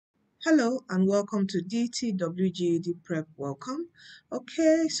Hello and welcome to DTW GED Prep. Welcome.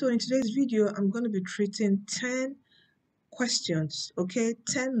 Okay, so in today's video, I'm going to be treating 10 questions, okay?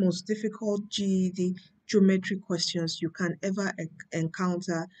 10 most difficult GED geometry questions you can ever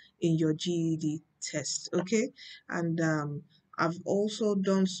encounter in your GED test, okay? And I've also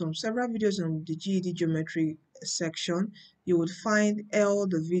done several videos on the GED geometry section. You would find all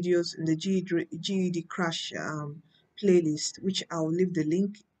the videos in the GED Crash playlist, which I'll leave the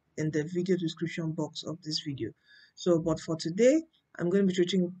link in the video description box of this video. So, but for today, I'm going to be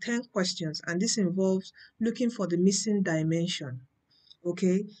treating 10 questions, and this involves looking for the missing dimension.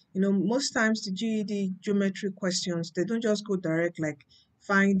 Okay, most times the GED geometry questions, they don't just go direct like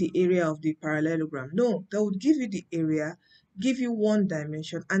find the area of the parallelogram. No, they would give you the area, give you one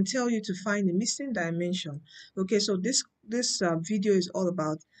dimension, and tell you to find the missing dimension. Okay, so this video is all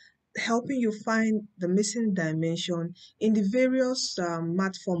about helping you find the missing dimension in the various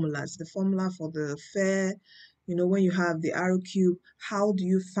math formulas. The formula for the fair, when you have the R cube, how do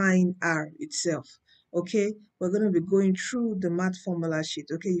you find R itself? Okay, we're going to be going through the math formula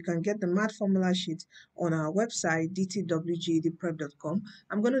sheet. Okay, you can get the math formula sheet on our website, dtwgedprep.com.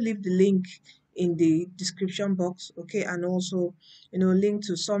 I'm going to leave the link in the description box, okay, and also, link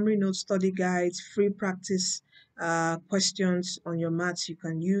to summary notes, study guides, free practice questions on your maths you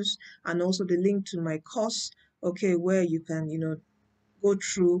can use, and also the link to my course, okay, where you can, go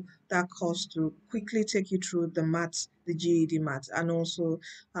through that course to quickly take you through the maths, the GED maths. And also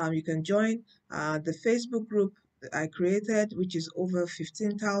you can join the Facebook group that I created, which is over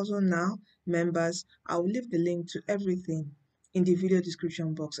 15,000 now members. I'll leave the link to everything in the video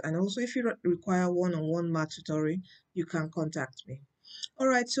description box. And also if you require one-on-one math tutoring, you can contact me. All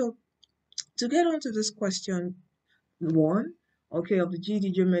right, so to get on to this question one, okay, of the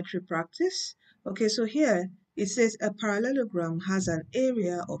GED geometry practice. Okay, so here it says a parallelogram has an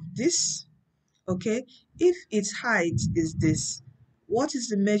area of this, okay, if its height is this, what is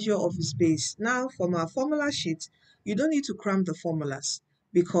the measure of its base? Now, from our formula sheet, you don't need to cram the formulas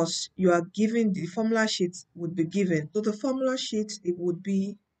because you are given, the formula sheet would be given. So the formula sheet, it would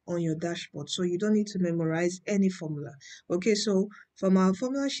be on your dashboard, so you don't need to memorize any formula. Okay, so from our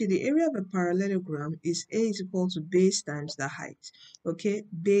formula sheet, the area of a parallelogram is A is equal to base times the height. Okay,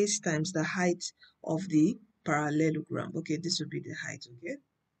 base times the height of the parallelogram. Okay, this would be the height. Okay.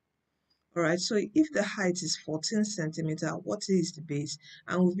 All right, so if the height is 14 centimeter, what is the base?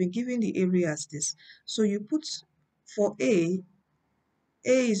 And we've been given the area as this. So you put for A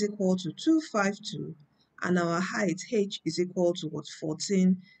is equal to 252, and our height, H, is equal to what?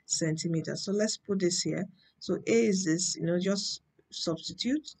 14 centimeters. So let's put this here. So A is this, just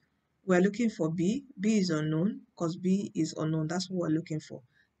substitute. We're looking for B. B is unknown because B is unknown. That's what we're looking for.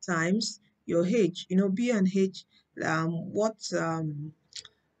 Times your H. B and H, what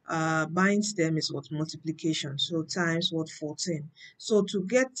binds them is what? Multiplication. So times what? 14. So to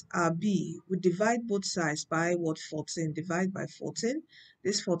get our B, we divide both sides by what? 14. Divide by 14.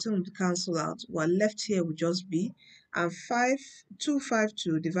 This 14 will cancel out. We're left here with just B. And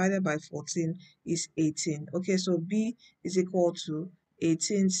 252 divided by 14 is 18. Okay, so B is equal to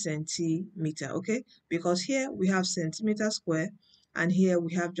 18 centimeter. Okay, because here we have centimeter square and here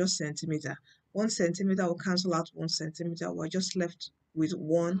we have just centimeter. 1 centimeter will cancel out 1 centimeter. We're just left with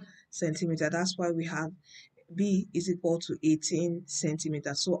 1 centimeter. That's why we have B is equal to 18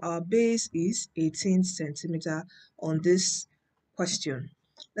 centimeters. So our base is 18 centimeter on this question.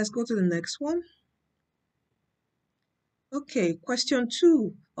 Let's go to the next one. Okay, question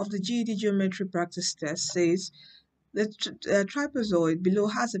 2 of the GED geometry practice test says the trapezoid below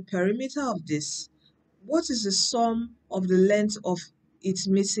has a perimeter of this. What is the sum of the length of its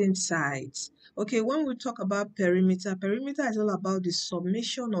missing sides? Okay, when we talk about perimeter, perimeter is all about the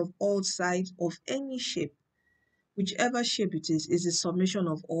summation of all sides of any shape. Whichever shape it is the summation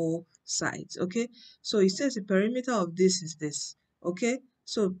of all sides. Okay, so it says the perimeter of this is this. Okay,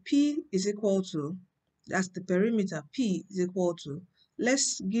 so P is equal to, that's the perimeter, P is equal to,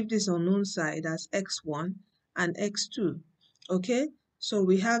 let's give this unknown side as x1 and x2. Okay, so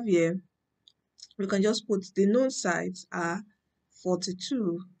we have here, we can just put the known sides are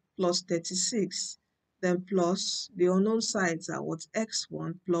 42 plus 36, then plus the unknown sides are what?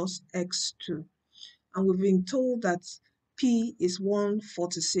 X1 plus x2. And we've been told that P is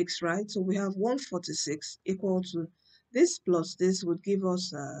 146, right? So we have 146 equal to this plus this would give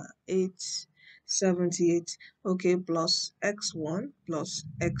us 878, okay, plus x1 plus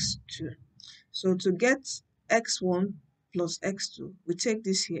x2. So to get x1 plus x2, we take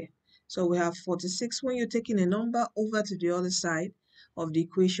this here. So we have 46. When you're taking a number over to the other side of the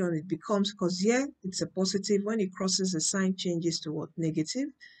equation, it becomes, because here it's a positive, when it crosses the sign changes to what? Negative.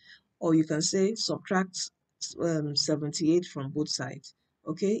 or you can say subtract 78 from both sides.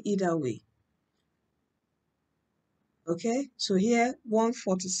 Okay, either way. Okay, so here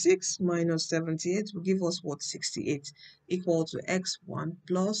 146 minus 78 will give us what? 68, equal to x1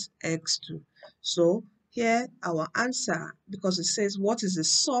 plus x2. So here our answer, because it says what is the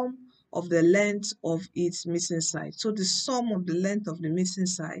sum of the length of its missing side. So the sum of the length of the missing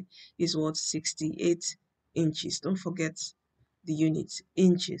side is what? 68 inches. Don't forget the unit,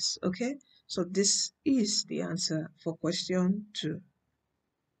 inches. Okay, so this is the answer for question 2.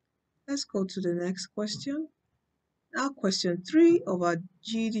 Let's go to the next question. Now question 3 of our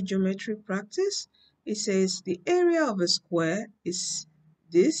GED geometry practice. It says the area of a square is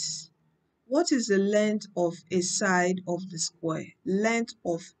this. What is the length of a side of the square? Length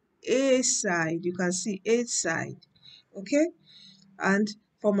of a side. You can see a side. Okay? And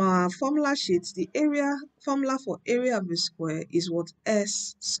from our formula sheet, the formula for area of a square is what?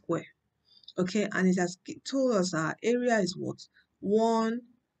 S square. Okay, and it has told us our area is what?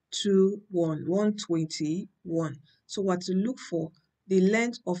 121. So what to look for? The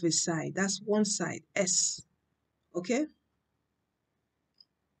length of a side. That's one side, S. Okay.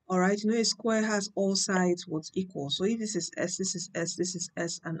 All right. You know a square has all sides what's equal. So if this is S, this is S, this is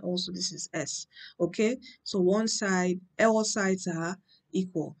S, and also this is S. Okay. So one side, all sides are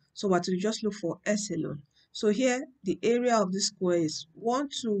equal. So what to just look for? S alone. So here the area of the square is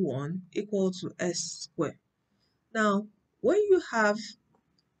 121 equal to S square. Now, when you have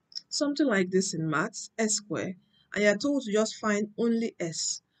something like this in maths, S square, and you're told to just find only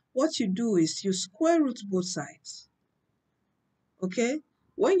S, what you do is you square root both sides. Okay?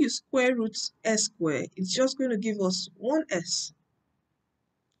 When you square root S square, it's just going to give us 1S.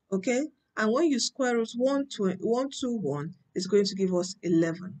 Okay? And when you square root 121, it's going to give us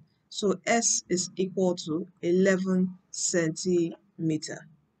 11. So S is equal to 11 centimeter.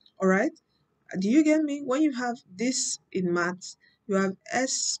 All right? Do you get me? When you have this in maths, you have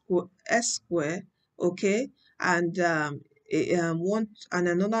S square, okay, and and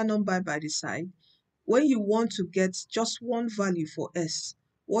another number by the side. When you want to get just one value for S,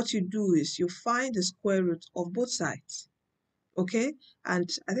 what you do is you find the square root of both sides. Okay, and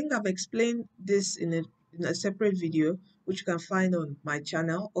I think I've explained this in a separate video which you can find on my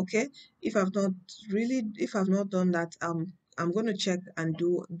channel. Okay, if I've not done that, I'm going to check and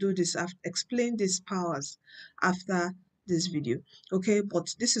do this, explain these powers after this video. Okay,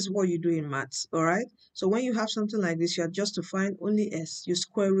 but this is what you do in maths. All right, so when you have something like this, you are just to find only S, you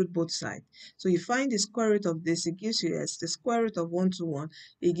square root both sides. So you find the square root of this, it gives you S. The square root of 121,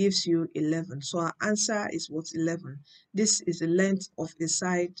 it gives you 11. So our answer is what? 11. This is the length of the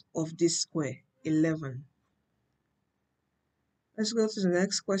side of this square, 11. Let's go to the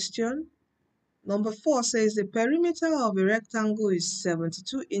next question. Number 4 says the perimeter of a rectangle is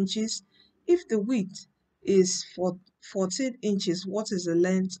 72 inches. If the width is 14 inches, what is the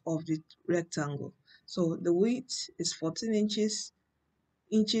length of the rectangle? So the width is 14 inches.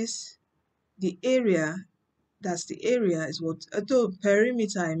 The area, that's the area, is what?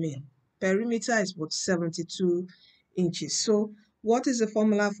 Perimeter, I mean. Perimeter is what? 72 inches. So what is the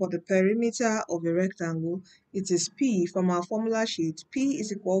formula for the perimeter of a rectangle? It is P from our formula sheet. P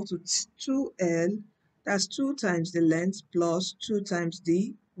is equal to 2L. That's 2 times the length plus 2 times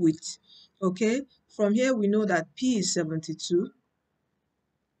the width. Okay, from here we know that P is 72.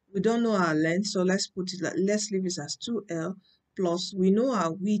 We don't know our length, so let's leave it as 2L plus, we know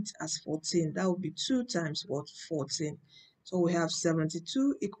our width as 14. That would be 2 times what? 14. So we have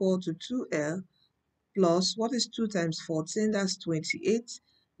 72 equal to 2L plus, what is 2 times 14? That's 28.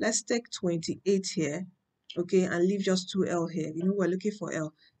 Let's take 28 here, okay, and leave just 2L here. You know, we're looking for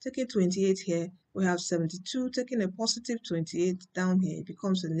L. Taking 28 here, we have 72. Taking a positive 28 down here, it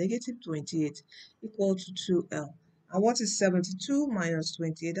becomes a negative 28 equal to 2L. And what is 72 minus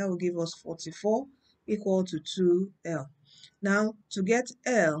 28? That will give us 44 equal to 2L. Now, to get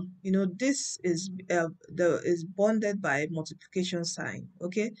L, you know, this is is bonded by multiplication sign,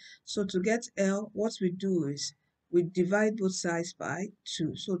 okay? So to get L, what we do is we divide both sides by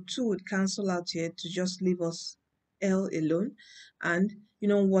 2. So 2 would cancel out here to just leave us L alone. And, you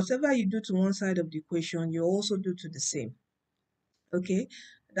know, whatever you do to one side of the equation, you also do to the same. Okay,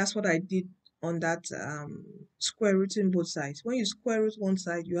 that's what I did on that square rooting both sides. When you square root one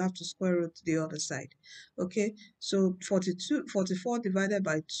side, you have to square root the other side. Okay, so 44 divided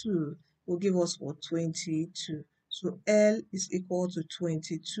by 2 will give us what? 22. So L is equal to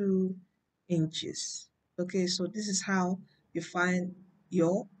 22 inches. Okay, so this is how you find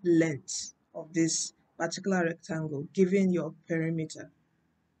your length of this particular rectangle given your perimeter.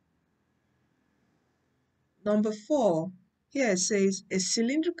 Number 4 Here it says a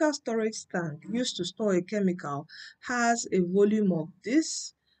cylindrical storage tank used to store a chemical has a volume of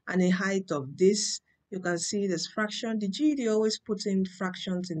this and a height of this. You can see this fraction. The GED always put in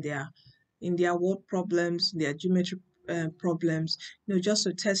fractions in their word problems, their geometry problems, just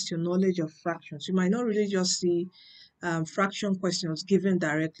to test your knowledge of fractions. You might not really just see fraction questions given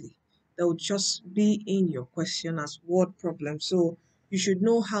directly. They will just be in your question as word problems. So you should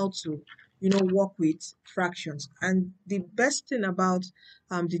know how to, work with fractions. And the best thing about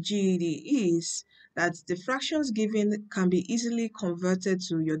the GED is that the fractions given can be easily converted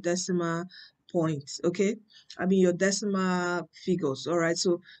to your decimal points, okay? I mean your decimal figures, all right?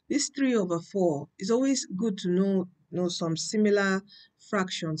 So this 3/4 is always good to know some similar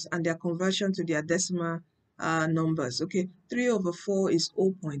fractions and their conversion to their decimal numbers. Okay, 3/4 is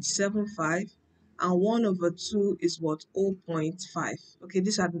 0.75 and 1/2 is what? 0.5. Okay,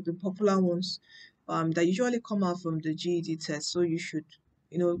 these are the popular ones that usually come out from the GED test, so you should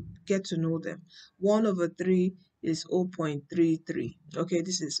get to know them. 1/3 is 0.33. Okay,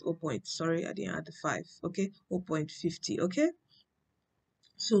 this is 0. Sorry, I didn't add the 5. Okay, 0.50. Okay,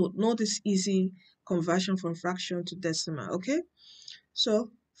 so know this easy conversion from fraction to decimal. Okay,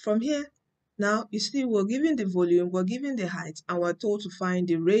 so from here, now you see we're given the volume, we're given the height, and we're told to find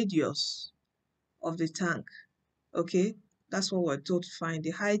the radius of the tank. Okay, that's what we're told to find. The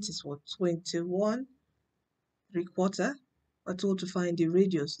height is what? 21 3/4. We're told to find the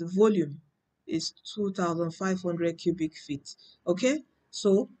radius. The volume is 2,500 cubic feet. Okay,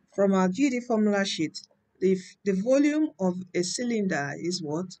 so from our GD formula sheet, the volume of a cylinder is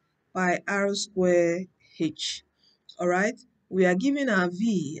what? Pi r square h. All right, we are given our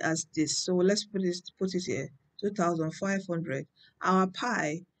V as this, so let's put it here, 2,500. Our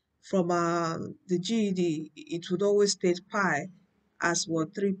pi from the GED, it would always state pi as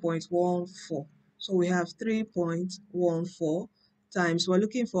what? 3.14. So we have 3.14 times, we're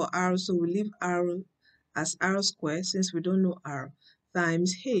looking for r, so we leave r as r squared since we don't know r,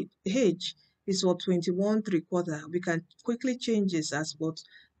 times h is what? 21 3/4. We can quickly change this as what?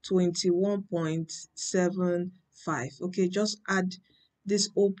 21.75. Okay, just add this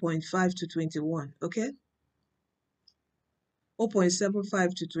 0.5 to 21. Okay,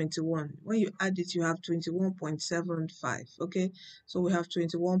 0.75 to 21. When you add it, you have 21.75. Okay, so we have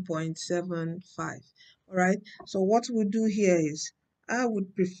 21.75. All right, so what we'll do here is I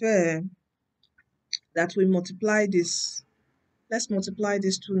would prefer that we multiply this. Let's multiply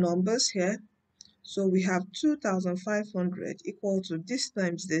these two numbers here. So we have 2,500 equal to this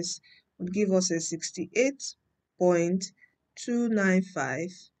times this would give us a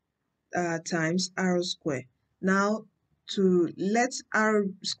 68.295 times r square. Now, to let r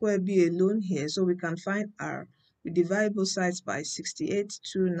square be alone here, so we can find r, we divide both sides by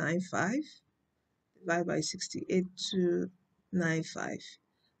 68,295, divide by 68,295,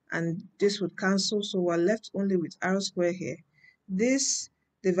 and this would cancel, so we're left only with r square here. This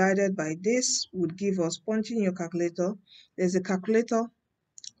divided by this would give us, punching your calculator, there's a calculator,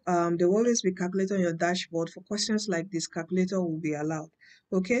 there will always be calculator on your dashboard. For questions like this, calculator will be allowed.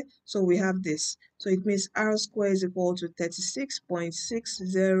 Okay, so we have this, so it means r square is equal to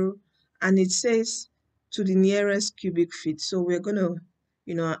 36.60, and it says to the nearest cubic feet, so we're going to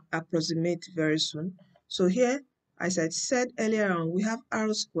approximate very soon. So here, as I said earlier on, we have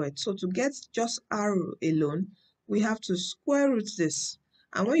r squared, so to get just r alone, we have to square root this,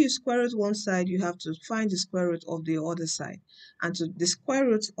 and when you square root one side, you have to find the square root of the other side, and the square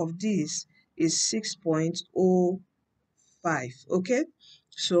root of this is 6.05. Okay,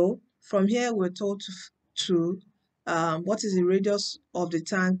 so from here we're told to what is the radius of the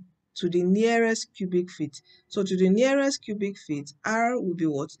tank to the nearest cubic feet. So to the nearest cubic feet, r will be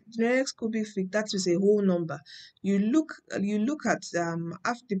what? The nearest cubic feet, that is a whole number. You look at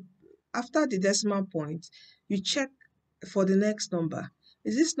after the decimal point, you check for the next number.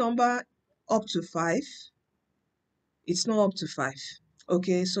 Is this number up to 5? It's not up to 5.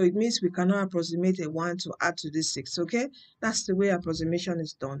 Okay, so it means we cannot approximate a 1 to add to this 6. Okay, that's the way approximation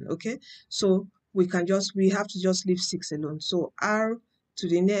is done. Okay, so we have to just leave 6 alone. So r to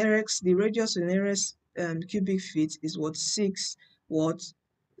the nearest, the radius to the nearest cubic feet is what? 6 what?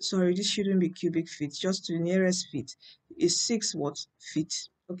 Sorry, this shouldn't be cubic feet, just to the nearest feet is 6 what? Feet.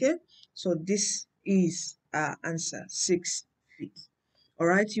 Okay, so this is our answer, 6 feet. All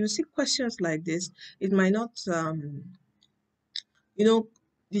right, you see questions like this, it might not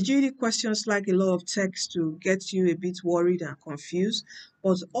the GED questions like a lot of text to get you a bit worried and confused,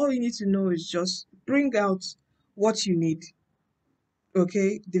 but all you need to know is just bring out what you need,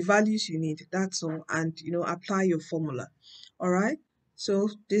 okay, the values you need, that's all, and apply your formula. All right, so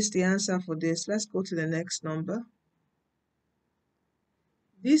this is the answer for this. Let's go to the next number.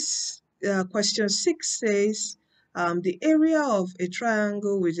 This question 6 says the area of a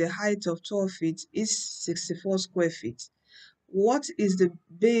triangle with a height of 12 feet is 64 square feet. What is the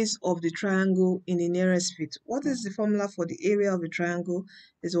base of the triangle in the nearest feet? What is the formula for the area of a triangle?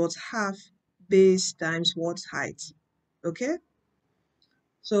 Is what? Half base times what? Height. Okay?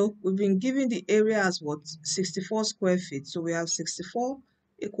 So we've been given the area as what? 64 square feet. So we have 64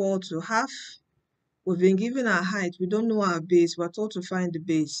 equal to half. We've been given our height. We don't know our base. We're told to find the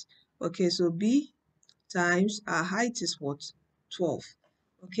base. Okay, so B times our height is what? 12.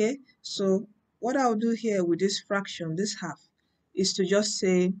 Okay, so what I'll do here with this fraction, this half, is to just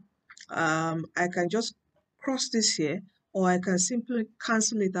say I can just cross this here, or I can simply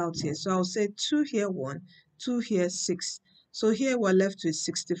cancel it out here. So I'll say 2 here 1, 2 here 6. So here we're left with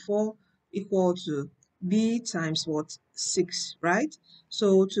 64 equal to B times what? 6, right?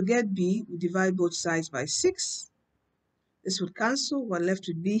 So to get B, we divide both sides by 6. This would cancel. We're left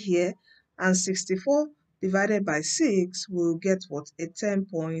with B here. And 64 divided by 6 will get what? A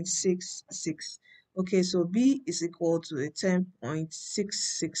 10.66. Okay, so B is equal to a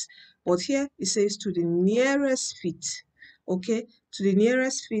 10.66. But here it says to the nearest feet. Okay, to the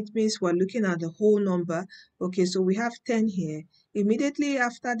nearest feet means we're looking at the whole number. Okay, so we have 10 here. Immediately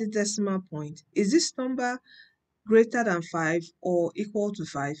after the decimal point, is this number greater than 5 or equal to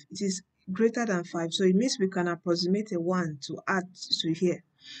 5? It is greater than 5, so it means we can approximate a 1 to add to here.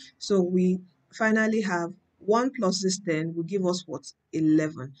 So we finally have 1 plus this 10 will give us what?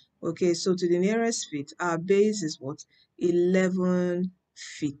 11. Okay, so to the nearest feet, our base is what? 11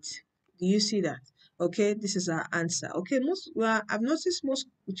 feet. Do you see that? Okay, this is our answer. Okay, I've noticed most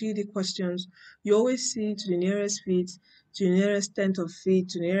GED questions, you always see to the nearest feet, to the nearest tenth of feet,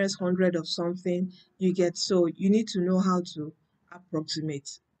 to the nearest hundred of something you get. So you need to know how to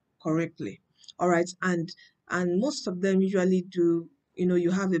approximate correctly. All right, and most of them usually do, you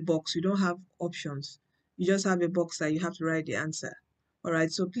have a box, you don't have options. You just have a box that you have to write the answer. All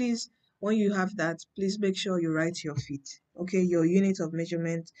right, so please, when you have that, please make sure you write your feet, okay, your unit of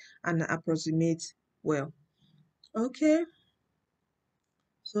measurement, and approximate well. Okay,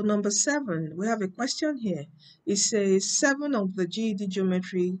 so number 7, we have a question here. It says 7 of the GED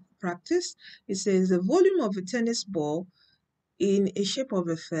geometry practice. It says the volume of a tennis ball in a shape of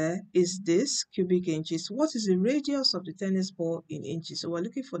a sphere is this cubic inches. What is the radius of the tennis ball in inches? So we're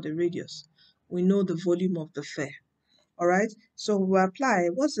looking for the radius. We know the volume of the sphere. All right, so we apply.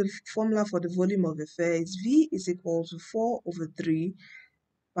 What's the formula for the volume of the sphere? It's V is equal to 4 over 3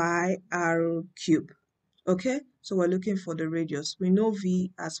 pi r cube. Okay, so we're looking for the radius. We know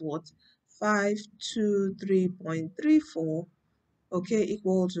V as what? 523.34, okay,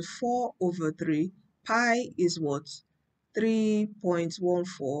 equal to 4 over 3. Pi is what?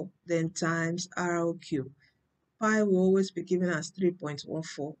 3.14, then times r cube. Pi will always be given as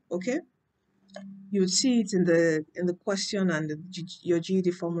 3.14, okay? You'll see it in the question and your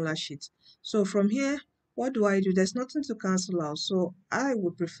GED formula sheet. So from here, what do I do? There's nothing to cancel out. So I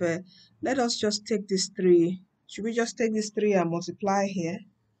would prefer, let us just take this 3. Should we just take this 3 and multiply here?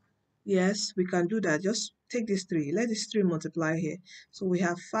 Yes, we can do that. Just take this 3. Let this 3 multiply here. So we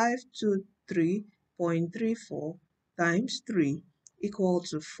have 523.34 times 3 equal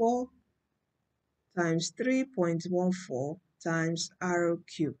to 4 times 3.14 times r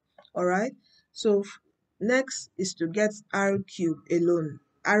cube. All right, so next is to get r cube alone.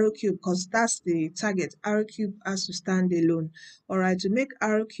 R cube, because that's the target. R cube has to stand alone. All right, to make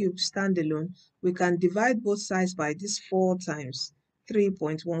r cube stand alone, we can divide both sides by this 4 times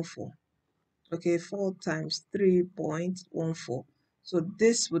 3.14. Okay, 4 times 3.14. So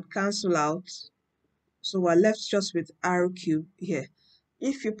this would cancel out. So we're left just with r cube here.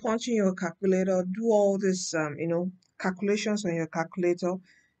 If you punch in your calculator, do all this, calculations on your calculator,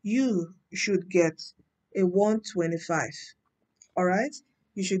 you should get a 125. All right,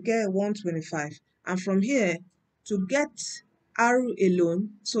 you should get a 125. And from here, to get r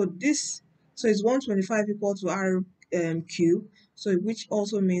alone, so it's 125 equal to r cube, so which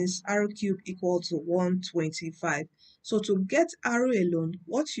also means r cube equal to 125. So to get r alone,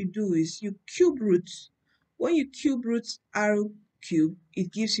 what you do is you cube root. When you cube root r cube,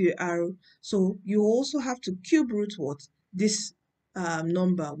 it gives you r. So you also have to cube root what? This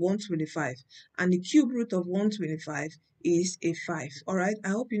number 125, and the cube root of 125 is a 5. All right, I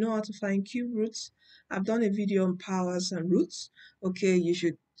hope you know how to find cube roots. I've done a video on powers and roots. Okay, you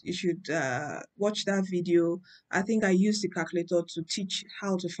should watch that video. I think I used the calculator to teach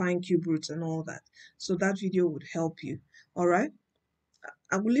how to find cube roots and all that, so that video would help you. All right,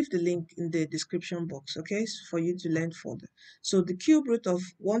 I will leave the link in the description box, okay, for you to learn further. So the cube root of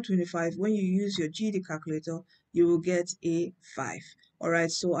 125, when you use your GED calculator, you will get a 5. All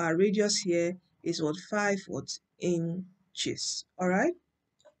right, so our radius here is what, 5 inches. All right,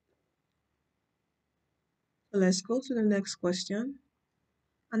 so let's go to the next question.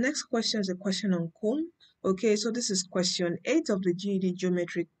 Our next question is a question on cone. Okay, so this is question 8 of the GED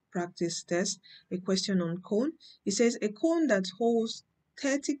geometric practice test, a question on cone. It says a cone that holds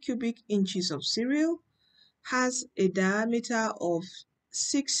 30 cubic inches of cereal has a diameter of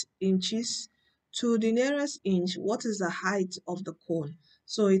 6 inches. To the nearest inch, what is the height of the cone?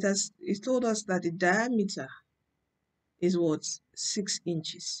 So it told us that the diameter is what? 6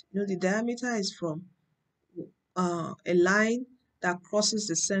 inches. You know, the diameter is from a line that crosses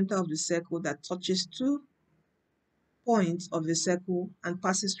the center of the circle that touches 2 points of the circle and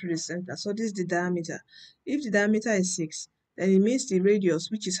passes through the center. So this is the diameter. If the diameter is 6, then it means the radius,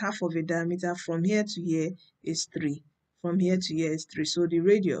 which is half of the diameter from here to here, is 3. From here to here is 3. So the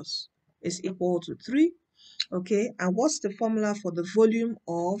radius is equal to 3. Okay, and what's the formula for the volume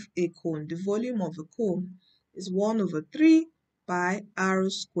of a cone? The volume of a cone is 1/3 pi r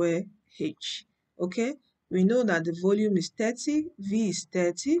square h. Okay, we know that the volume is 30, V is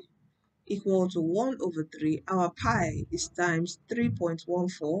 30, equal to 1/3. Our pi is times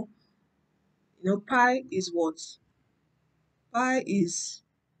 3.14. You know, pi is what? Pi is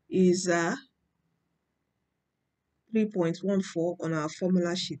 3.14 on our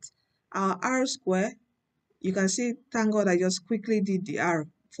formula sheet. Our r square, you can see, thank God I just quickly did the r.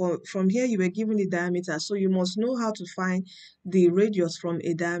 From here you were given the diameter, so you must know how to find the radius from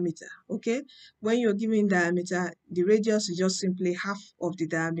a diameter. Okay, when you're given diameter, the radius is just simply half of the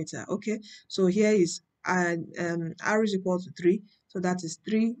diameter. Okay, so here is r is equal to 3, so that is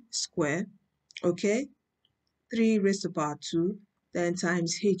 3 square. Okay, 3 raised to power 2, then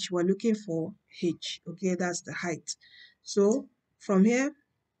times h. We're looking for h. Okay, that's the height. So from here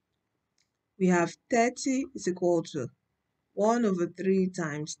we have 30 is equal to 1/3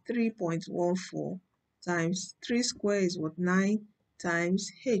 times 3.14 times 3 square is what? 9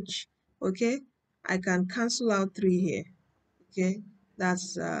 times h. Okay, I can cancel out 3 here. Okay,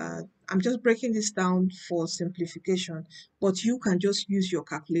 that's I'm just breaking this down for simplification, but you can just use your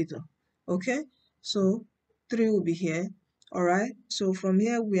calculator. Okay, so 3 will be here. All right, so from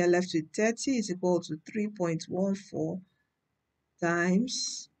here we are left with 30 is equal to 3.14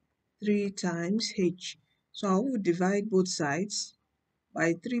 times 3 times h. So I will divide both sides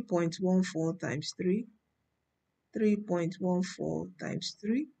by 3.14 times 3, 3.14 times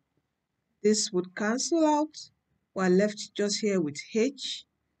 3. This would cancel out. We're left just here with h.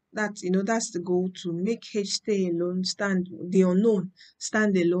 That, you know, that's the goal, to make h stay alone, the unknown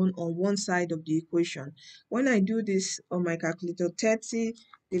stand alone on one side of the equation. When I do this on my calculator, 30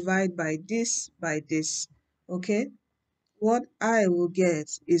 divided by this, okay, what I will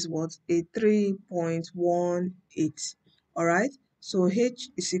get is what? A 3.18. All right, so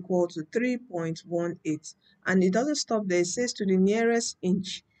h is equal to 3.18, and it doesn't stop there. It says to the nearest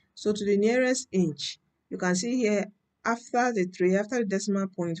inch. So to the nearest inch, you can see here, after the 3, after the decimal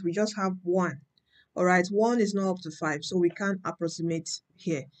point, we just have 1. All right, 1 is not up to 5, so we can't approximate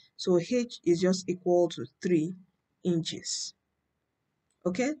here. So h is just equal to 3 inches.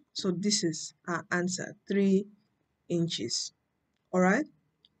 Okay, so this is our answer, 3 inches. All right,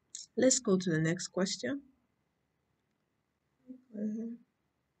 let's go to the next question.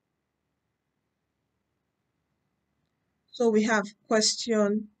 So we have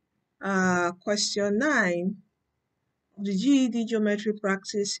question 9 of the GED geometry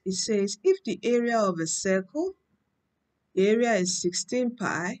practice. It says if the area of a circle, the area is 16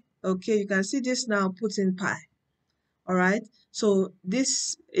 pi. Okay, you can see this now, put in pi. All right, so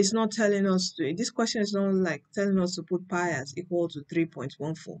this is not telling us to, this question is not like telling us to put pi as equal to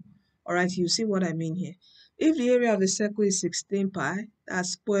 3.14. All right, you see what I mean here. If the area of a circle is 16 pi, that's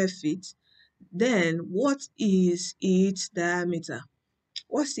square feet, then what is its diameter?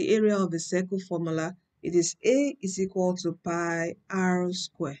 What's the area of a circle formula? It is A is equal to pi r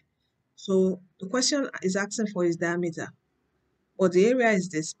square. So the question is asking for its diameter, but the area is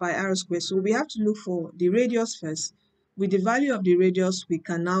this, pi r square. So we have to look for the radius first. With the value of the radius, we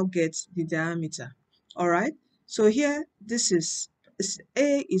can now get the diameter. All right, so here this is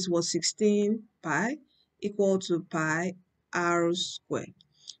A is what? 16 pi equal to pi r square.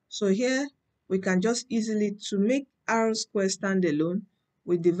 So here we can just easily, to make r square stand alone,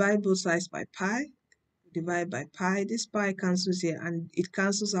 we divide both sides by pi, divide by pi. This pi cancels here and it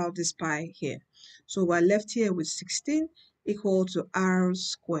cancels out this pi here. So we're left here with 16 equal to r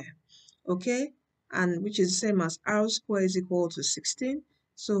square. Okay, and which is the same as r square is equal to 16.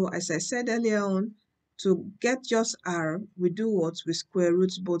 So as I said earlier on, to get just r, we do what? We square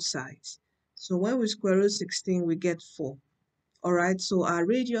root both sides. So when we square root 16, we get 4. All right, so our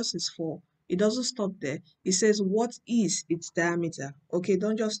radius is 4. It doesn't stop there. It says what is its diameter. Okay,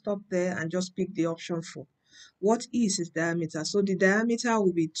 don't just stop there and just pick the option 4. What is its diameter? So the diameter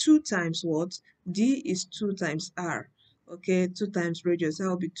will be 2 times what? D is 2 times R. Okay, 2 times radius. That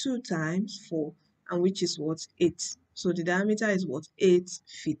will be 2 times 4, and which is what? 8. So the diameter is what? 8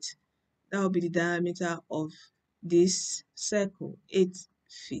 feet. That will be the diameter of this circle, 8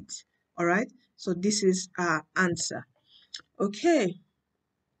 feet. All right, so this is our answer. Okay,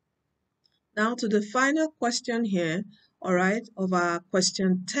 now to the final question here, all right, of our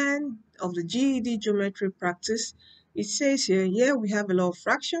question 10 of the GED geometry practice. It says here we have a lot of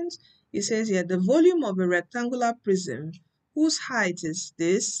fractions. It says here the volume of a rectangular prism whose height is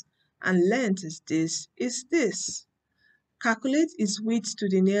this and length is this is this. Calculate its width to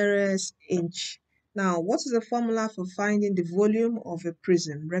the nearest inch. Now, what is the formula for finding the volume of a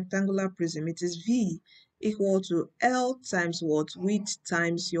prism, rectangular prism? It is V equal to L times what? Width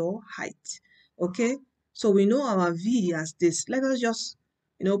times your height. Okay, so we know our V as this. Let us just,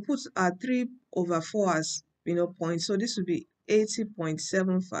 put our 3/4 as, point. So this will be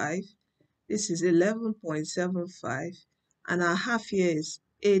 80.75. This is 11.75. And our half here is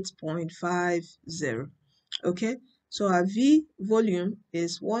 8.50. Okay, so our V volume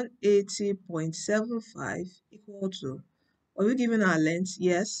is 180.75 equal to, are we given our length?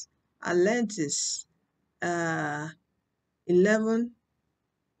 Yes, our length is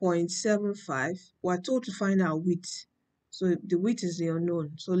 11.75. We're told to find our width. So the width is the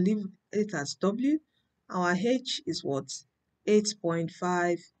unknown. So leave it as W. Our H is what?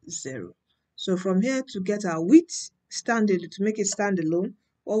 8.50. So from here to get our width, to make it stand alone,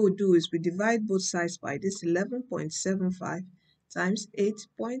 what we do is we divide both sides by this 11.75 times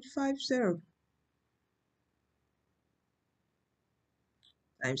 8.50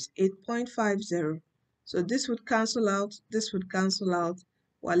 times 8.50. So this would cancel out, this would cancel out.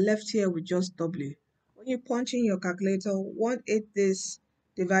 We're left here with just W. When you punch in your calculator, 1/8 this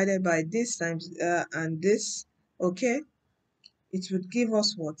divided by this times and this, okay, it would give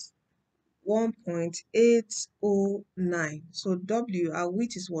us what? 1.809. So W, our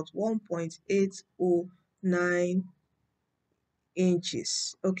width is what? 1.809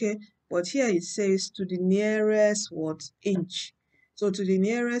 inches. Okay, but here it says to the nearest what? Inch. So to the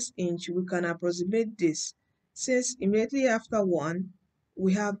nearest inch, we can approximate this. Since immediately after 1,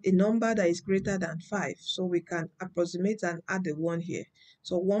 we have a number that is greater than 5. So we can approximate and add the 1 here.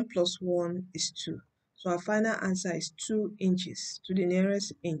 So 1 plus 1 is 2. So our final answer is 2 inches to the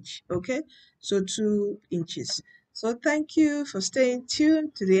nearest inch. Okay, so 2 inches. So thank you for staying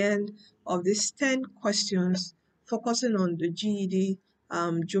tuned to the end of these 10 questions focusing on the GED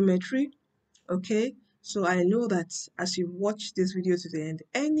geometry. Okay, so I know that as you watch this video to the end,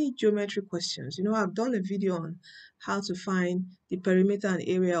 any geometry questions, I've done a video on how to find the perimeter and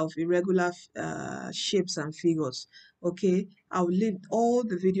area of irregular shapes and figures. Okay, I'll leave all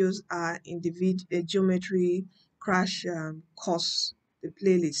the videos are in the geometry crash course, the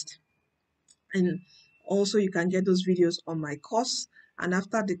playlist. And also you can get those videos on my course. And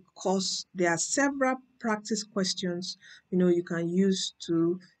after the course, there are several practice questions you can use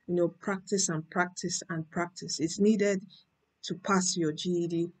to practice and practice and practice. It's needed to pass your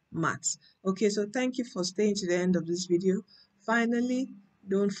GED Math. Okay, so thank you for staying to the end of this video. Finally,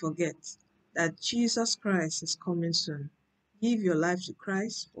 don't forget that Jesus Christ is coming soon. Give your life to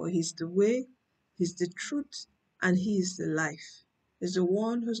Christ, for He's the way, He's the truth, and He is the life. He's the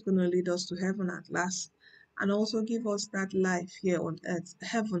one who's going to lead us to heaven at last, and also give us that life here on earth,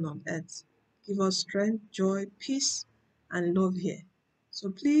 heaven on earth. Give us strength, joy, peace, and love here.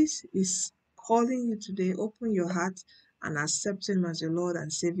 So please, He's calling you today. Open your heart and accept Him as your Lord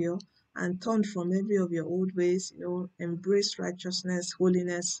and Savior, and turn from every of your old ways, embrace righteousness,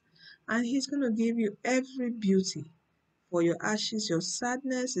 holiness, and He's going to give you every beauty. For your ashes, your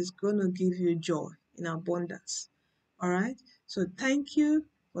sadness is going to give you joy in abundance. All right, so thank you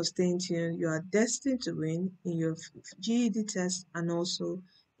for staying tuned. You are destined to win in your GED test and also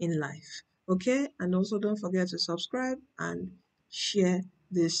in life. Okay, and also don't forget to subscribe and share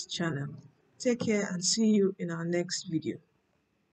this channel. Take care and see you in our next video.